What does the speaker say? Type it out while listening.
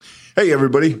Hey,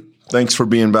 everybody. Thanks for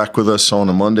being back with us on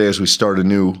a Monday as we start a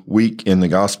new week in the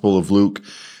Gospel of Luke,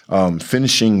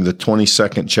 finishing the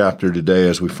 22nd chapter today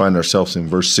as we find ourselves in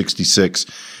verse 66.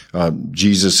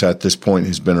 Jesus at this point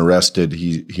has been arrested.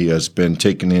 He has been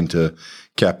taken into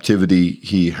captivity.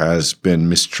 He has been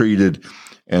mistreated.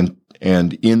 And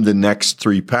in the next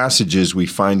three passages, we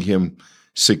find him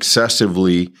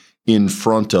successively in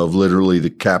front of, literally the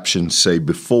captions say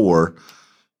before,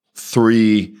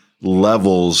 three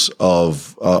levels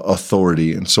of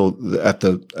authority. And so at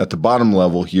the bottom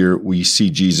level here, we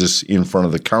see Jesus in front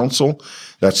of the council.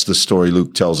 That's the story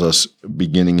Luke tells us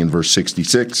beginning in verse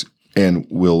 66, and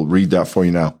we'll read that for you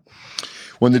now.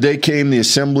 When the day came, the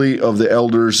assembly of the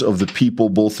elders of the people,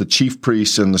 both the chief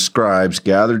priests and the scribes,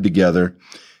 gathered together,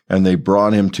 and they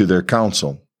brought him to their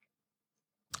council.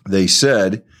 They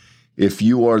said, "If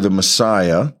you are the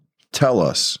Messiah, tell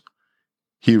us."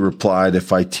 He replied,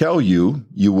 "If I tell you,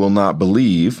 you will not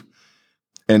believe,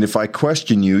 and if I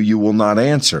question you, you will not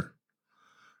answer.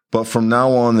 But from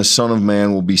now on, the Son of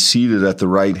Man will be seated at the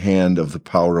right hand of the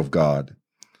power of God."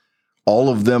 All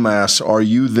of them asked, "Are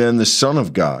you then the Son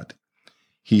of God?"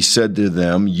 He said to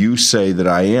them, "You say that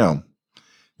I am."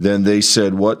 Then they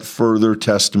said, "What further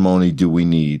testimony do we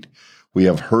need? We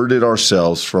have heard it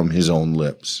ourselves from his own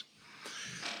lips."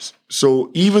 So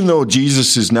even though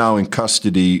Jesus is now in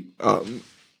custody,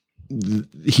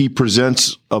 he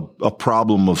presents a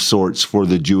problem of sorts for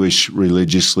the Jewish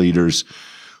religious leaders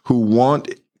who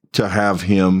want to have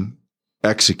him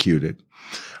executed.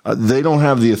 They don't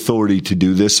have the authority to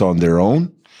do this on their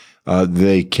own.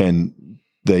 They can,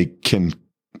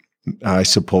 I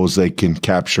suppose they can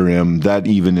capture him. That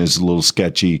even is a little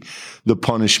sketchy. The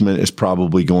punishment is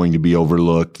probably going to be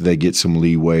overlooked. They get some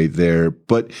leeway there.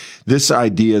 But this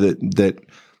idea that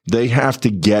they have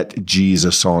to get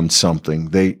Jesus on something.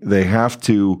 They have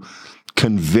to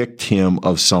convict him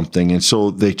of something. And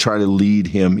so they try to lead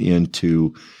him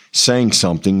into saying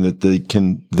something that they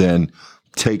can then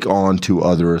take on to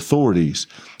other authorities.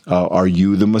 Are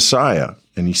you the Messiah?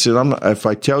 And he said, if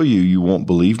I tell you, you won't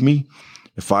believe me.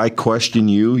 If I question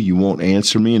you, you won't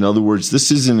answer me. In other words,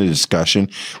 this isn't a discussion.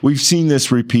 We've seen this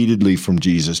repeatedly from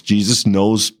Jesus. Jesus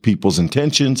knows people's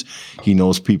intentions. He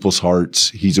knows people's hearts.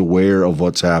 He's aware of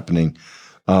what's happening.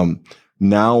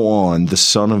 Now on, the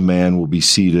Son of Man will be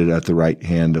seated at the right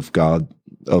hand of God,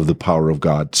 of the power of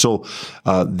God. So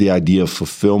the idea of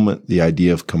fulfillment, the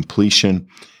idea of completion.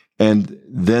 And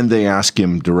then they ask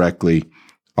him directly,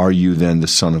 "Are you then the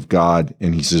Son of God?"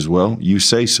 And he says, "Well, you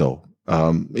say so."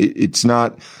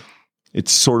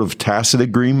 It's sort of tacit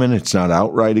agreement. It's not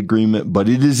outright agreement, but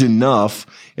it is enough,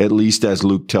 at least as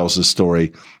Luke tells the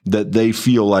story, that they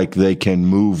feel like they can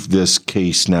move this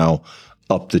case now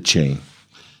up the chain.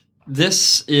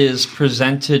 This is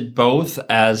presented both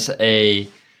as if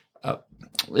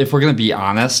we're going to be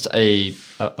honest, a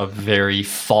very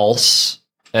false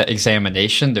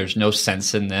examination. There's no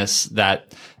sense in this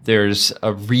that there's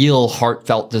a real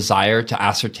heartfelt desire to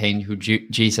ascertain who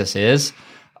Jesus is.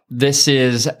 This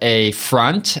is a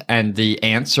front, and the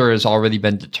answer has already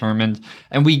been determined.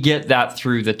 And we get that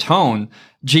through the tone.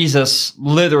 Jesus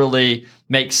literally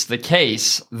makes the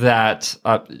case that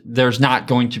there's not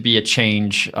going to be a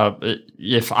change.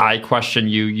 If I question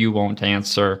you, you won't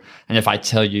answer. And if I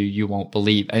tell you, you won't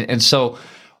believe. And so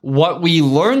what we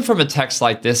learn from a text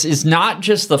like this is not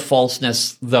just the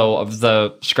falseness, though, of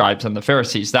the scribes and the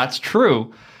Pharisees. That's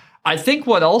true. I think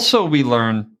what also we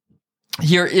learn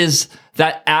here is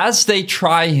that as they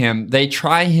try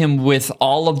him with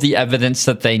all of the evidence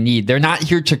that they need. They're not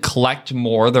here to collect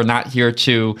more. They're not here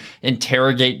to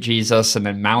interrogate Jesus and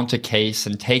then mount a case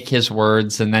and take his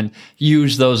words and then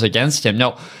use those against him.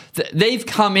 No, they've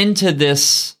come into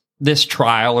this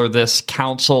trial or this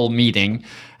council meeting,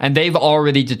 and they've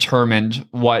already determined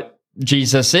what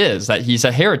Jesus is, that he's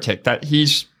a heretic, that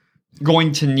he's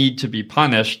going to need to be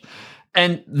punished.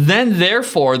 And then,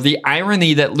 therefore, the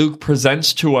irony that Luke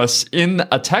presents to us in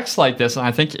a text like this, and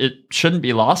I think it shouldn't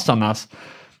be lost on us,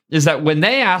 is that when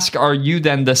they ask, "Are you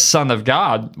then the Son of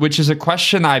God?" which is a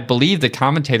question I believe the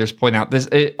commentators point out,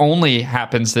 it only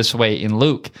happens this way in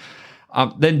Luke.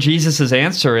 Then Jesus'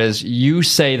 answer is, "You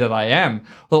say that I am."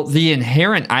 Well, the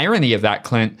inherent irony of that,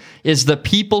 Clint, is the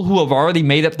people who have already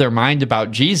made up their mind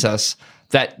about Jesus,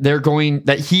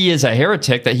 that he is a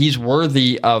heretic, that he's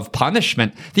worthy of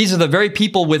punishment. These are the very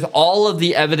people with all of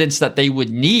the evidence that they would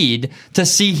need to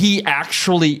see he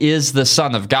actually is the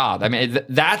Son of God. I mean,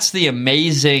 that's the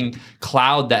amazing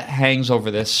cloud that hangs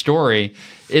over this story,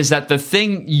 is that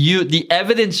the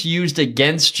evidence used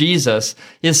against Jesus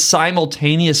is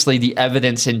simultaneously the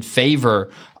evidence in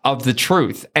favor of the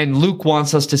truth. And Luke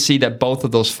wants us to see that both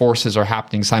of those forces are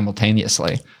happening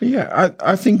simultaneously. Yeah,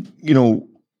 I think,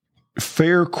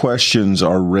 fair questions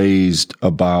are raised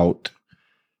about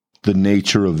the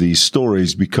nature of these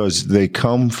stories because they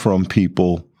come from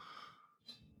people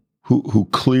who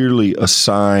clearly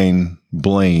assign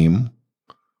blame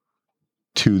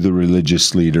to the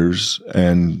religious leaders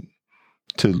and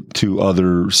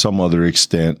to some other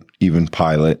extent, even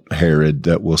Pilate, Herod,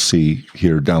 that we'll see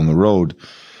here down the road.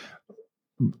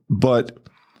 But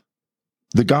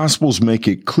the Gospels make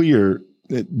it clear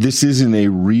that this isn't a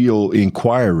real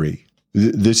inquiry.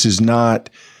 This is not,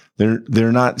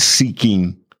 they're not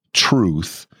seeking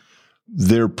truth.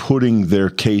 They're putting their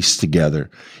case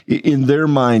together. In their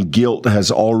mind, guilt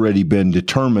has already been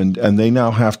determined, and they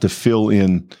now have to fill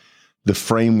in the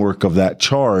framework of that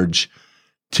charge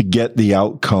to get the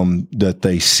outcome that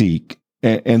they seek.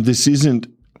 And this isn't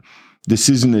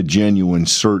a genuine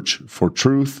search for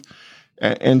truth.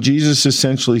 And Jesus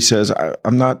essentially says,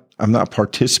 I'm not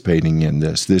participating in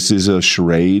this. This is a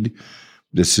charade.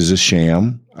 This is a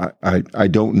sham. I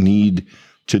don't need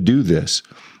to do this.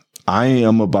 I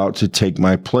am about to take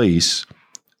my place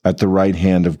at the right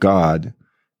hand of God.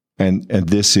 And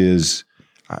this is,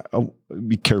 I'll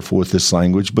be careful with this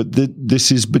language, but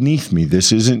this is beneath me.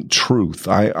 This isn't truth.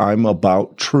 I'm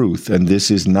about truth, and this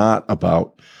is not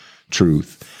about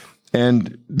truth.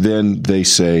 And then they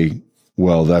say,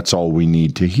 well, that's all we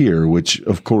need to hear, which,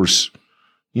 of course,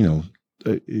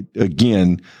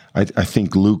 again, I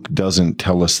think Luke doesn't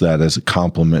tell us that as a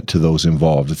compliment to those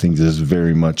involved. I think this is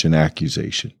very much an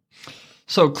accusation.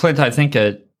 So, Clint, I think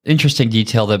an interesting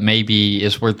detail that maybe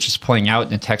is worth just pointing out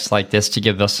in a text like this to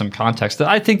give us some context, that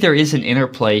I think there is an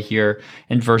interplay here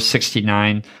in verse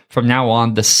 69. From now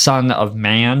on, the Son of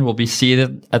Man will be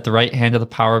seated at the right hand of the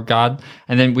power of God.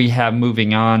 And then we have,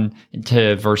 moving on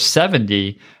to verse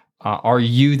 70, are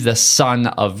you the Son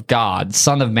of God?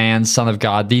 Son of Man, Son of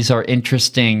God. These are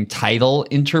interesting title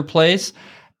interplays.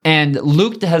 And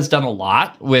Luke has done a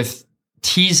lot with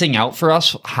teasing out for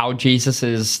us how Jesus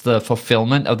is the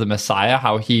fulfillment of the Messiah,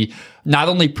 how he not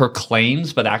only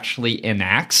proclaims, but actually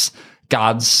enacts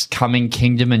God's coming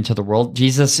kingdom into the world.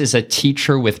 Jesus is a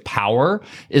teacher with power,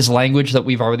 is language that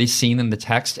we've already seen in the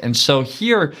text. And so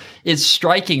here it's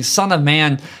striking, Son of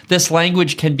Man. This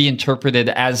language can be interpreted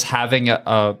as having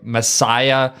a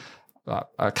Messiah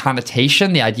a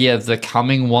connotation, the idea of the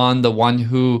coming one, the one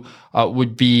who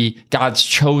would be God's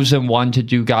chosen one to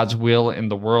do God's will in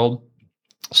the world.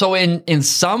 So in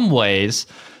some ways,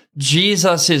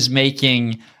 Jesus is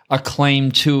making a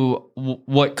claim to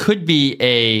what could be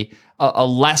a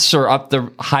lesser up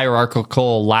the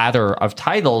hierarchical ladder of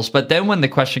titles. But then when the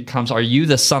question comes, are you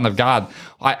the Son of God?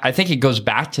 I think it goes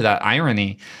back to that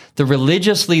irony. The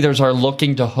religious leaders are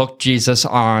looking to hook Jesus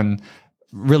on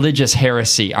religious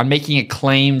heresy, on making a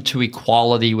claim to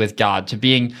equality with God, to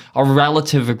being a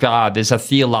relative of God is a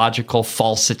theological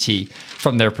falsity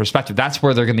from their perspective. That's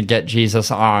where they're going to get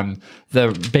Jesus on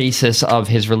the basis of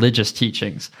his religious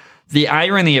teachings. The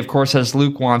irony, of course, as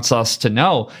Luke wants us to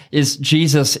know, is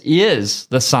Jesus is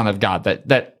the Son of God.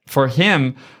 That for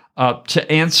him to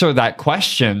answer that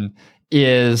question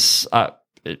is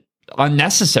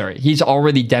unnecessary. He's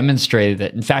already demonstrated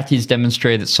it. In fact, he's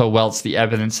demonstrated it so well, it's the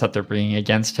evidence that they're bringing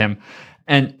against him.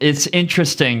 And it's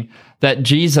interesting that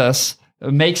Jesus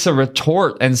makes a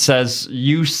retort and says,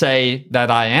 you say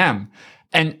that I am.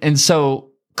 And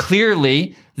so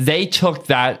clearly they took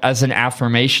that as an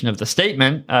affirmation of the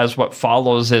statement, as what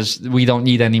follows is we don't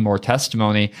need any more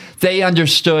testimony. They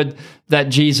understood that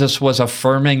Jesus was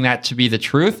affirming that to be the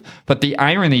truth. But the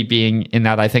irony being in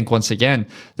that, I think, once again,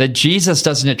 that Jesus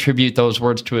doesn't attribute those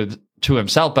words to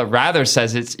himself, but rather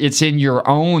says it's in your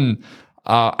own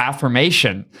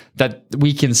affirmation that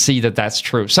we can see that that's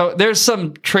true. So there's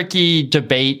some tricky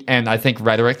debate and I think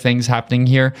rhetoric things happening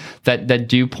here that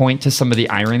do point to some of the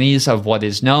ironies of what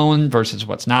is known versus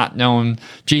what's not known,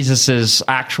 Jesus's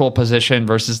actual position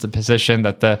versus the position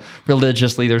that the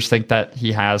religious leaders think that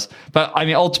he has. But I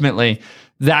mean, ultimately,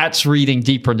 that's reading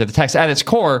deeper into the text. At its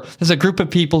core, there's a group of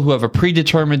people who have a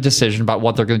predetermined decision about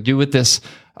what they're going to do with this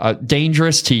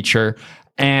dangerous teacher.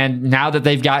 And now that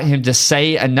they've got him to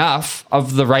say enough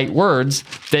of the right words,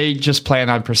 they just plan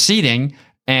on proceeding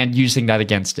and using that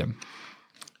against him.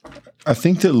 I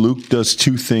think that Luke does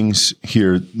two things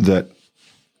here that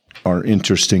are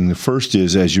interesting. The first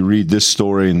is, as you read this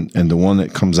story and the one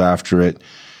that comes after it,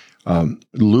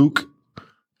 Luke,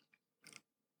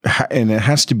 and it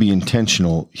has to be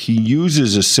intentional, he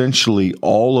uses essentially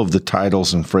all of the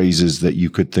titles and phrases that you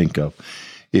could think of.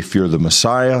 If you're the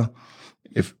Messiah,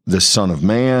 if the Son of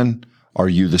Man, are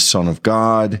you the Son of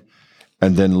God?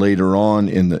 And then later on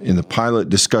in the Pilate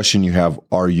discussion, you have,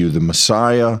 are you the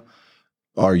Messiah?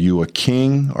 Are you a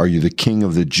king? Are you the King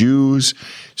of the Jews?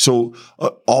 So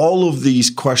all of these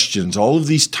questions, all of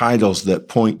these titles that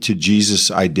point to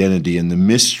Jesus' identity and the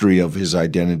mystery of his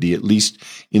identity, at least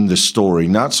in the story,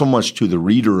 not so much to the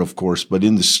reader, of course, but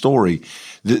in the story,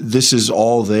 this is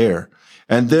all there.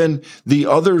 And then the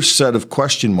other set of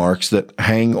question marks that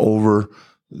hang over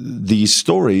these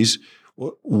stories,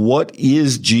 what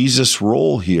is Jesus'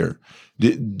 role here?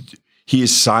 He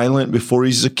is silent before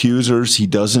his accusers. He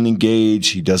doesn't engage.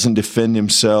 He doesn't defend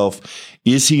himself.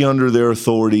 Is he under their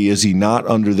authority? Is he not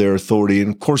under their authority?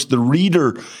 And of course, the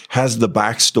reader has the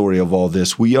backstory of all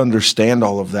this. We understand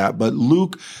all of that. But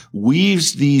Luke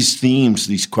weaves these themes,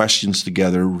 these questions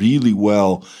together really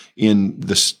well in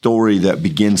the story that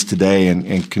begins today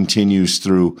and continues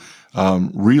through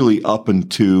really up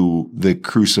into the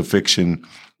crucifixion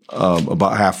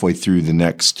about halfway through the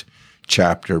next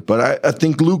chapter. But I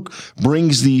think Luke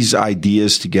brings these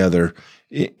ideas together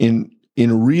in a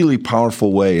really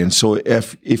powerful way. And so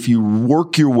if you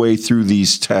work your way through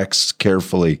these texts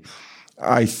carefully,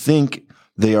 I think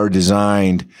they are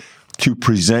designed to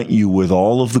present you with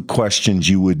all of the questions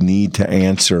you would need to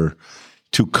answer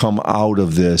to come out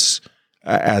of this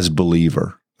as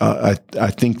believer. I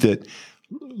think that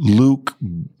Luke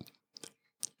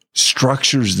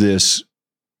structures this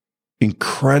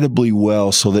incredibly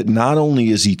well so that not only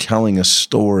is he telling a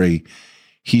story,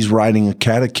 he's writing a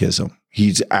catechism.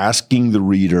 He's asking the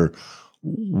reader,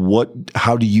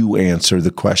 how do you answer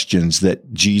the questions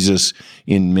that Jesus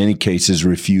in many cases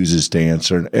refuses to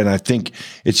answer? And I think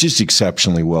it's just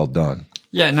exceptionally well done.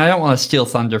 Yeah, and I don't want to steal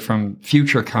thunder from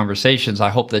future conversations. I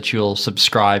hope that you'll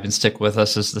subscribe and stick with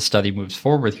us as the study moves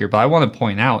forward here. But I want to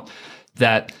point out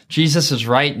that Jesus is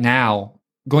right now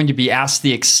going to be asked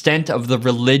the extent of the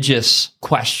religious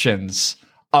questions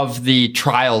of the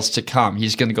trials to come.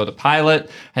 He's going to go to Pilate,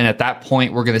 and at that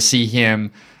point, we're going to see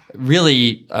him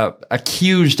really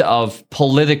accused of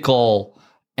political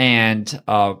and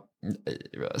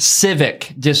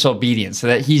civic disobedience,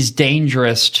 that he's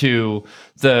dangerous to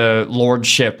the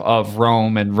lordship of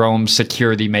Rome and Rome's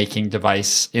security-making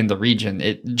device in the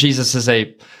region. Jesus is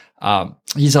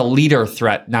he's a leader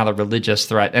threat, not a religious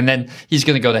threat. And then he's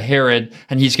going to go to Herod,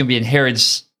 and he's going to be in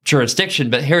Herod's jurisdiction,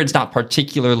 but Herod's not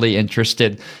particularly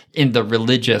interested in the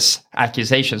religious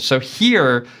accusations. So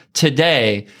here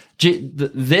today,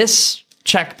 this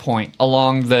checkpoint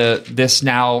along this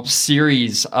now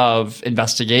series of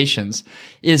investigations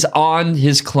is on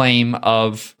his claim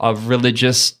of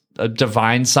religious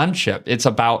divine sonship. It's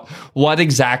about what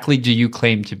exactly do you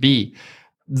claim to be?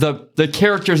 The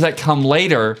characters that come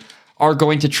later are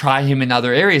going to try him in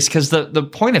other areas, because the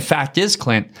point of fact is,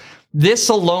 Clint, this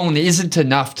alone isn't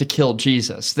enough to kill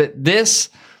Jesus. That this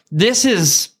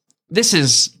is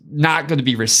not going to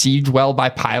be received well by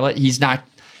Pilate.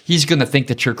 He's going to think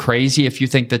that you're crazy if you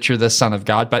think that you're the Son of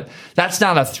God, but that's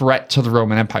not a threat to the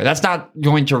Roman Empire. That's not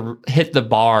going to hit the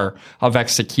bar of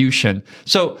execution.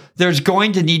 So there's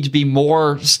going to need to be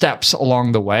more steps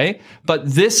along the way, but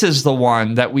this is the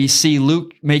one that we see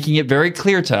Luke making it very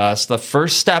clear to us. The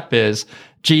first step is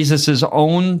Jesus'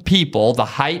 own people, the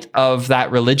height of that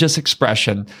religious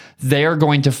expression, they're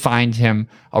going to find him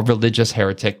a religious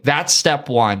heretic. That's step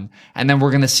one. And then we're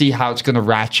going to see how it's going to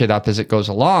ratchet up as it goes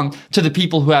along to the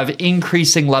people who have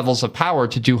increasing levels of power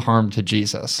to do harm to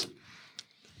Jesus.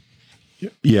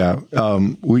 Yeah. I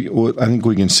think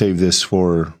we can save this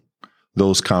for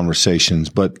those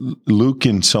conversations. But Luke,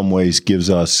 in some ways,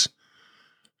 gives us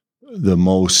the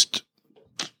most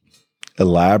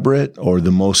elaborate or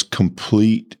the most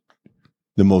complete,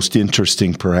 the most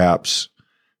interesting perhaps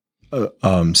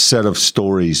set of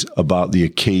stories about the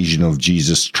occasion of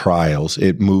Jesus' trials.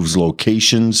 It moves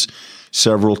locations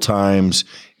several times.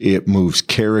 It moves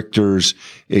characters.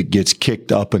 It gets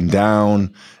kicked up and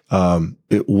down.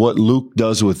 What Luke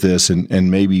does with this, and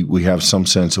maybe we have some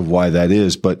sense of why that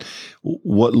is, but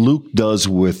what Luke does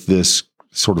with this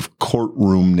sort of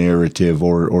courtroom narrative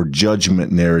or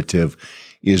judgment narrative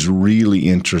is really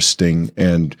interesting,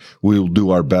 and we'll do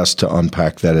our best to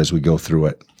unpack that as we go through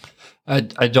it.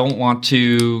 I don't want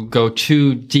to go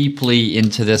too deeply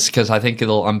into this because I think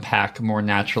it'll unpack more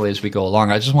naturally as we go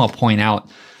along. I just want to point out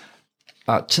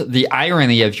to the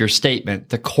irony of your statement,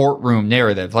 the courtroom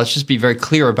narrative. Let's just be very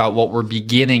clear about what we're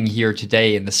beginning here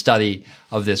today in the study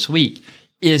of this week.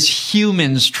 Is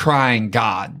humans trying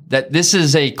God. That this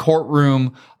is a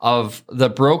courtroom of the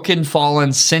broken,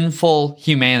 fallen, sinful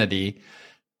humanity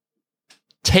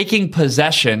taking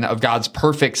possession of God's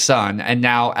perfect Son, and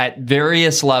now at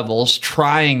various levels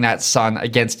trying that Son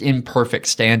against imperfect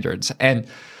standards. And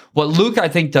what Luke, I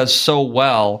think, does so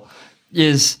well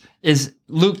is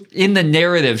Luke in the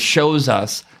narrative shows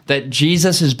us that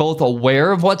Jesus is both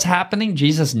aware of what's happening.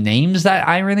 Jesus names that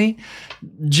irony.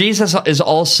 Jesus is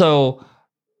also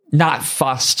not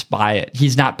fussed by it.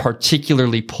 He's not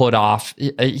particularly put off.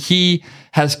 He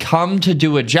has come to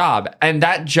do a job. And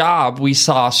that job we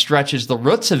saw stretches, the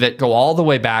roots of it go all the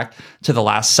way back to the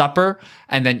Last Supper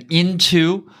and then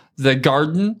into the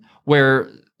garden where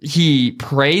he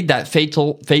prayed that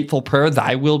fateful prayer,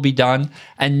 thy will be done.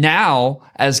 And now,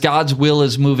 as God's will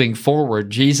is moving forward,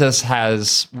 Jesus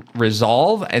has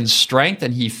resolve and strength,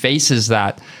 and he faces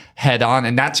that head on.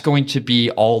 And that's going to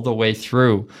be all the way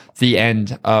through the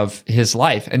end of his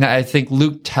life. And I think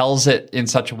Luke tells it in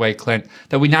such a way, Clint,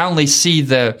 that we not only see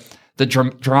the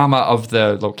drama of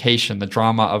the location, the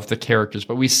drama of the characters,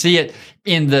 but we see it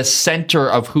in the center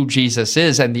of who Jesus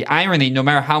is. And the irony, no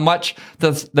matter how much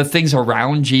the things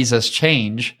around Jesus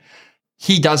change,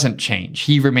 he doesn't change.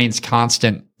 He remains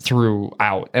constant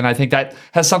throughout. And I think that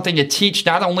has something to teach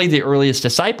not only the earliest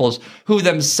disciples, who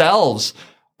themselves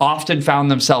often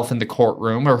found themselves in the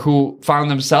courtroom or who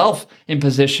found themselves in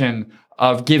position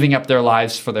of giving up their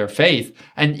lives for their faith.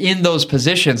 And in those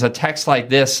positions, a text like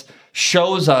this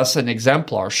shows us an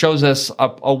exemplar, shows us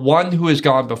a one who has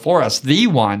gone before us, the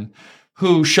one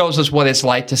who shows us what it's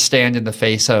like to stand in the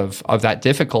face of that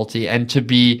difficulty and to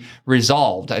be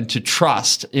resolved and to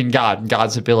trust in God and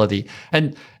God's ability.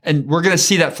 And we're going to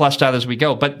see that fleshed out as we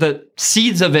go. But the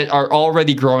seeds of it are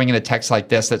already growing in a text like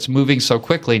this that's moving so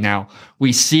quickly now.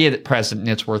 We see it present and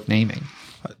it's worth naming.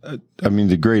 I mean,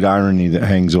 the great irony that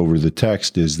hangs over the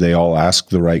text is they all ask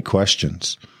the right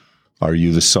questions. Are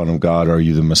you the Son of God? Are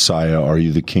you the Messiah? Are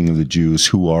you the King of the Jews?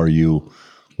 Who are you?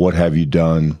 What have you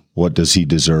done? What does he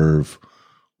deserve?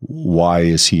 Why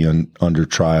is he under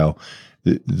trial?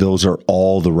 Those are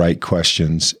all the right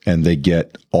questions, and they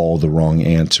get all the wrong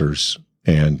answers.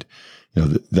 And you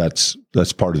know that's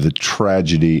part of the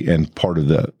tragedy and part of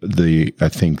the I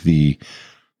think the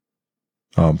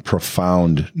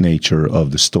profound nature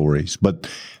of the stories. But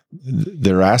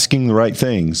they're asking the right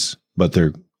things, but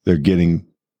they're getting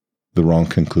the wrong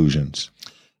conclusions.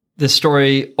 This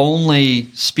story only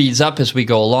speeds up as we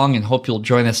go along, and hope you'll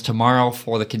join us tomorrow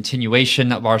for the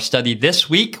continuation of our study this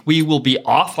week. We will be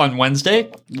off on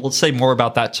Wednesday. We'll say more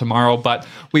about that tomorrow, but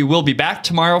we will be back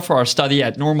tomorrow for our study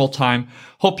at normal time.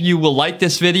 Hope you will like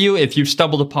this video. If you've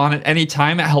stumbled upon it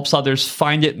anytime, it helps others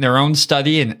find it in their own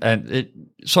study, and it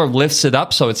sort of lifts it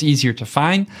up so it's easier to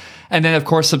find. And then, of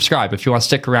course, subscribe if you want to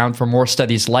stick around for more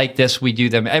studies like this. We do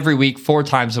them every week, 4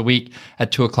 times a week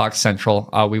at 2 o'clock Central.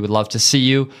 We would love to see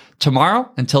you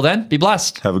tomorrow. Until then, be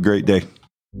blessed. Have a great day.